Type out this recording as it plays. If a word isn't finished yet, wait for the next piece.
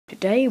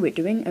Today we're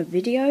doing a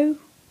video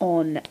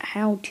on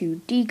how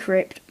to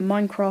decrypt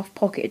Minecraft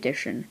Pocket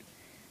Edition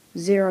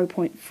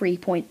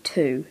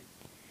 0.3.2.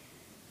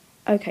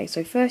 Okay,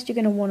 so first you're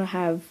going to want to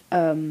have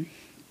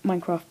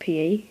Minecraft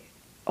PE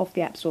off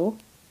the App Store,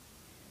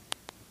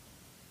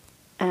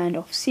 and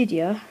off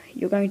Cydia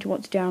you're going to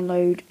want to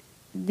download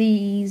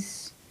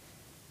these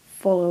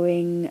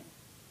following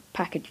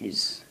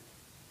packages.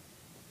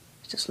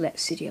 Just let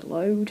Cydia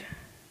load.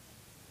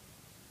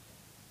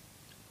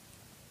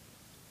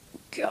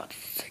 God,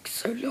 this takes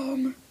so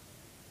long.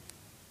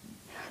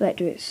 Let it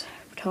do its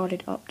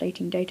retarded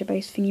updating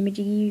database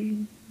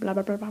thingy-majiggy, blah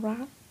blah blah blah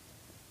blah.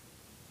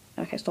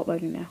 Okay, stop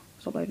loading now.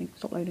 Stop loading,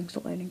 stop loading,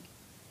 stop loading.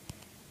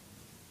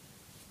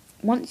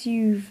 Once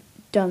you've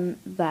done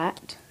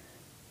that,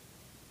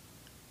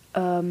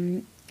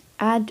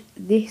 add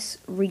this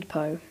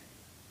repo,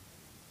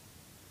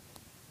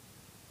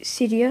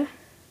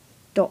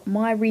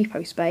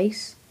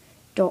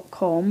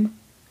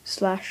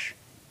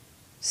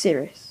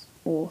 cydia.myrepospace.com/Siris.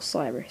 Or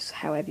Siris,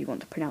 however you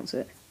want to pronounce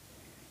it.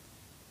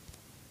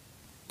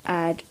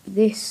 Add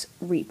this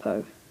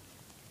repo,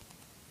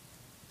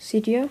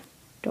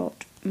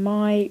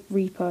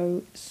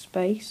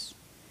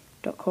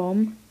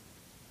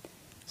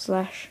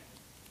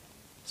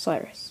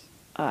 cydia.myrepospace.com/Siris.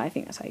 I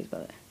think that's how you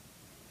spell it.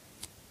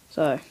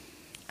 So,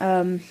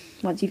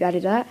 once you've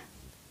added that,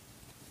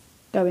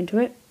 go into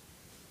it,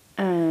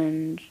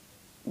 and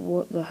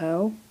what the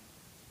hell?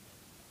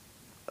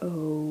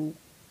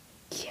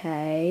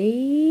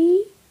 Okay.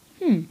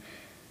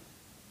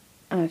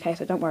 Okay,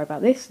 so don't worry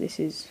about this. This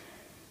is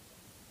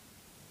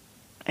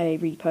a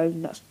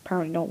repo that's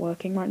apparently not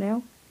working right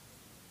now.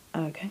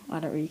 Okay, I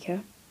don't really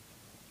care.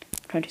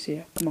 I'm trying to see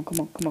it. Come on,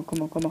 come on, come on,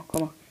 come on, come on,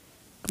 come on.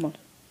 Come on.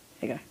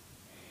 There you go.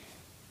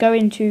 Go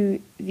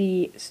into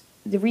the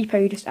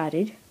repo you just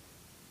added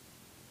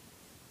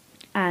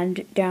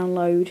and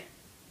download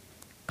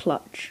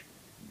Clutch.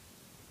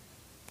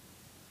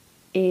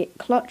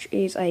 Clutch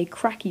is a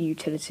cracking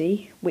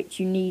utility which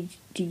you need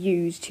to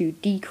use to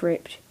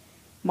decrypt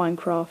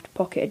Minecraft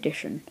Pocket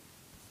Edition.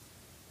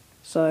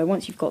 So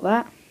once you've got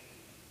that,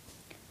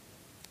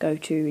 go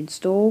to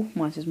install.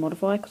 Mine says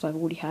modify because I've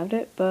already had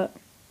it, but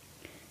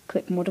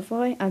click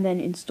modify and then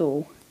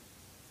install.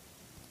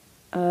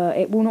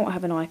 It will not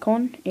have an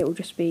icon, it will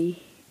just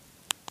be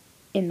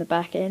in the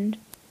back end,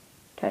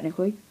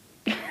 technically.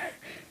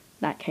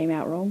 That came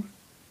out wrong.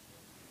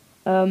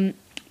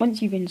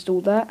 Once you've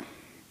installed that,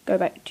 go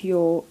back to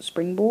your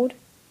springboard.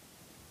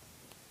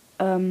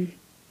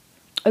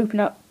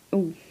 Open up.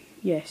 Oh,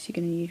 yes, you're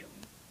going to need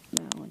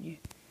that, aren't you?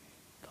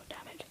 God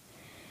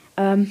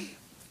damn it.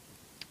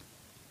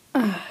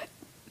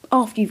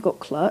 After you've got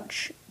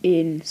Clutch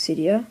in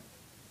Cydia,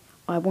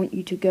 I want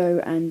you to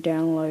go and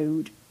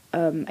download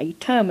a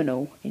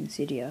terminal in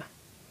Cydia.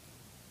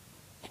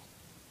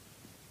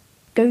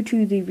 Go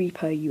to the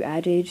repo you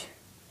added,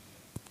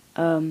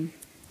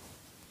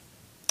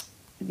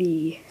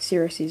 the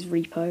Siris'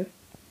 repo,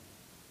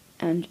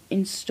 and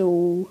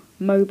install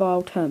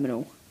mobile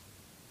terminal.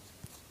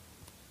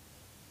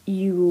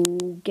 You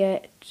will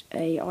get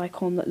a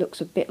icon that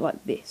looks a bit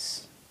like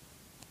this.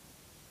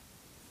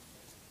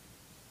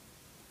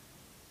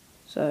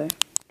 So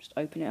just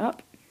open it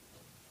up.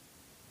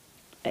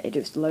 It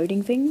does the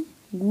loading thing.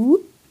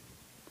 Whoop.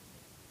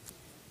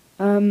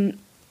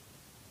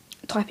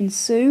 Type in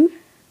Sue,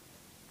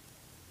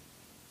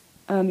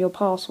 your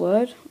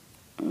password.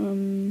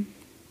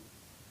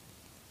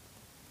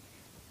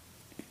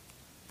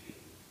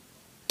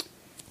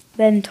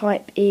 Then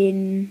type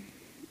in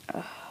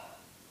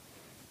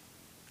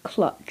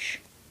Clutch,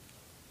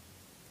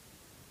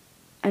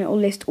 and it will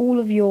list all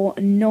of your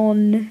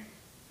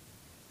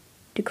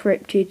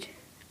non-decrypted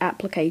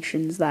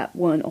applications that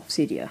weren't off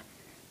Cydia.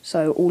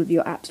 So all of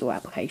your App Store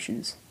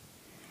applications.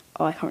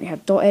 I currently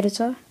have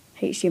 .editor,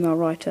 HTML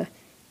writer,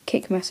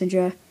 Kick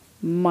Messenger,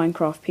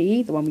 Minecraft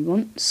PE, the one we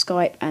want,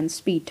 Skype, and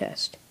Speed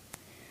Test.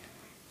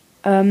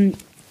 So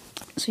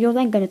you're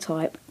then going to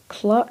type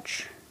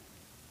Clutch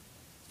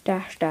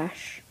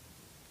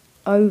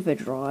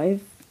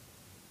 --overdrive,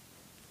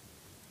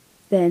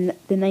 then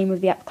the name of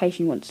the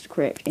application you want to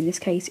decrypt. In this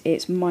case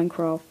it's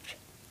Minecraft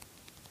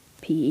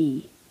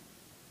PE.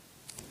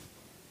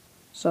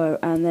 So,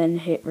 and then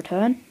hit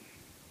return,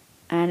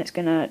 and it's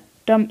going to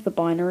dump the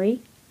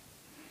binary,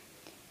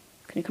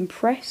 it's going to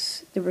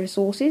compress the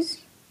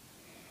resources,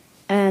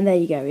 and there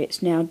you go,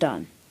 it's now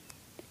done.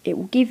 It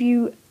will give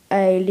you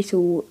a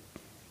little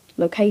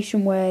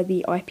location where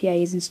the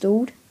IPA is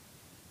installed.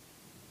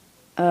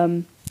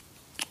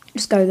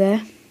 Just go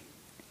there.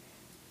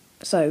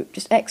 So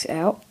just exit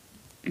out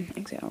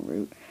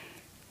root.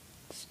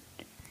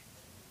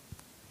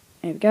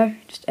 There we go.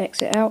 Just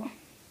exit out.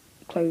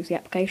 Close the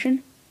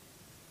application.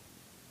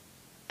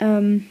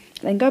 Then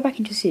go back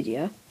into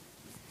Cydia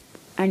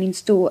and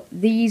install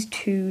these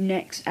two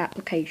next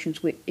applications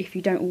if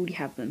you don't already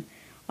have them.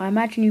 I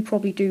imagine you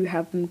probably do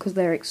have them because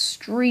they're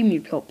extremely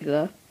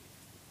popular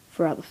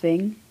throughout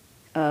the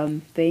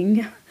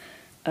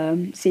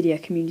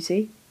Cydia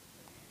community.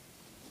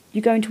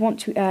 You're going to want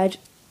to add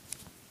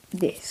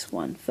this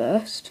one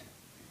first.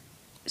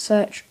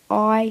 Search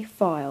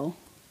iFile.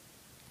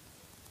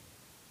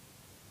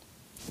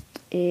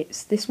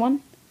 It's this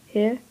one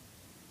here.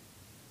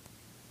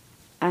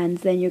 And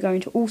then you're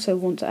going to also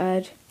want to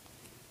add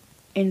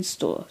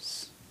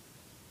Installous.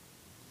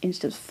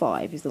 Installous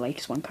 5 is the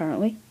latest one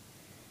currently.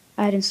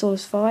 Add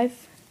Installous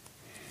 5.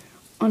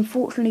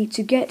 Unfortunately,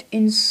 to get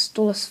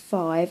Installous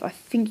 5, I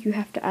think you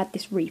have to add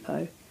this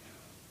repo.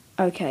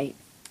 Okay,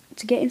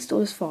 to get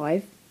Installous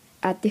 5,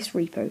 add this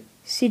repo.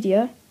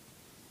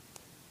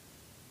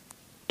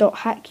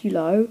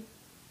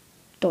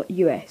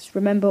 cydia.hackulo.us.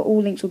 Remember,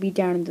 all links will be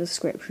down in the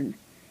description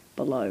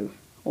below,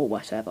 or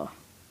whatever.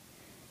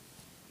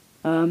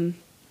 So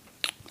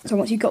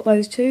once you've got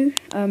those two,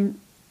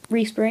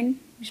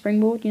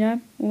 springboard, you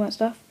know, all that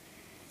stuff,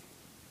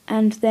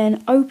 and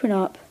then open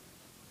up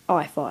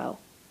iFile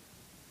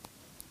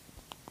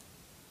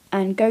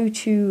and go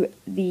to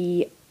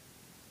the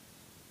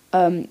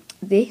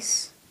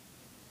this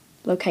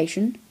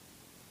location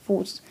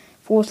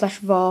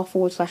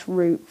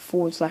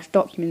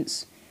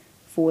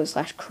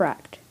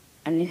 /var/root/documents/cracked,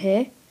 and in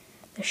here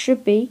there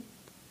should be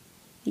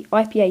the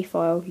IPA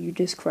file you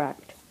just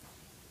cracked.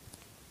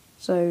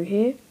 So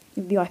here,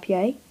 the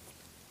IPA,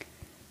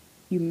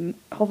 you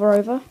hover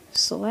over,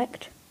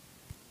 select,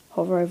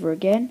 hover over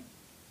again,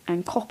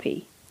 and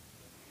copy.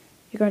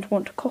 You're going to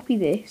want to copy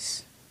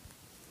this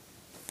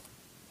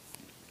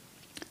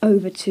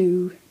over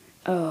to,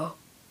 oh,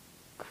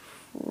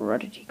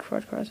 crud. You're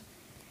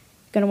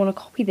going to want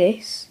to copy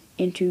this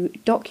into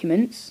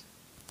Documents,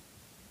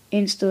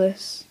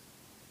 Installous,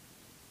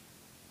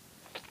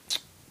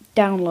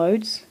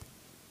 Downloads,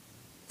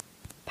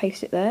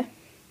 paste it there,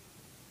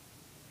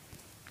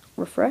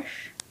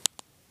 refresh,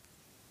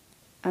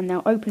 and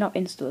now open up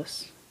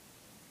Installous.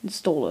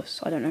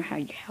 I don't know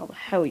how the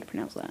hell you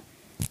pronounce that.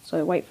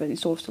 So wait for the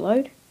Installous to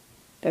load,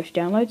 go to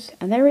Downloads,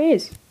 and there it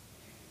is.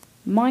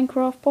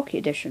 Minecraft Pocket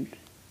Edition.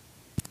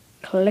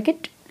 Click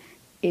it,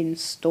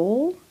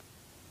 install,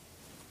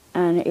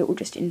 and it will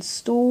just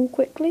install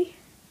quickly.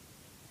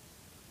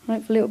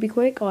 Hopefully it'll be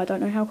quick. I don't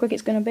know how quick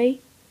it's going to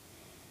be,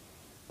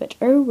 but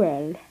oh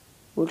well,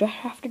 we'll just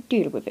have to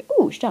deal with it.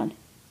 Oh, it's done.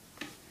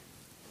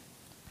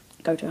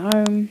 Go to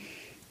home,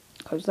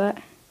 close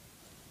that,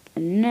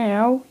 and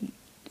now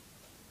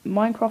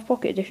Minecraft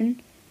Pocket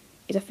Edition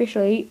is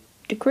officially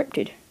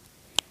decrypted,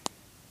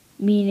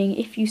 meaning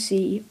if you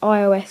see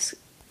iOS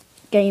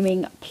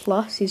Gaming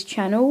Plus's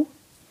channel,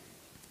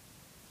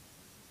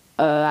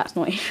 that's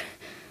not it.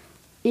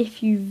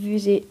 If you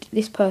visit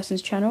this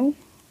person's channel,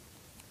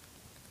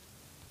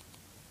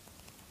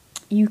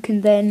 you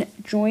can then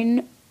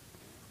join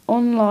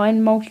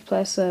online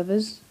multiplayer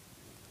servers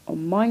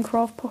on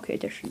Minecraft Pocket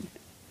Edition.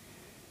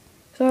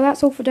 So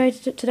that's all for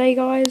today,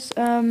 guys.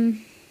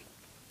 I'm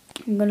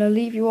going to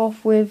leave you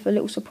off with a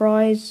little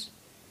surprise.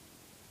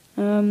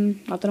 I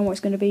don't know what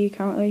it's going to be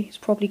currently. It's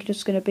probably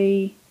just going to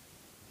be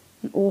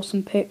an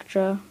awesome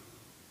picture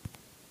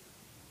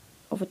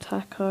of a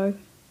taco.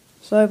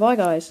 So bye,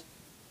 guys.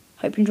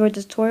 Hope you enjoyed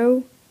this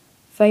tutorial.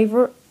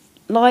 Favourite,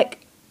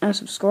 like, and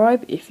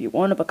subscribe if you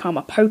want to become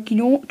a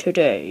Pokinaut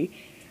today.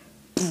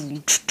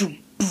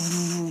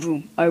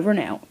 Over and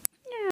out.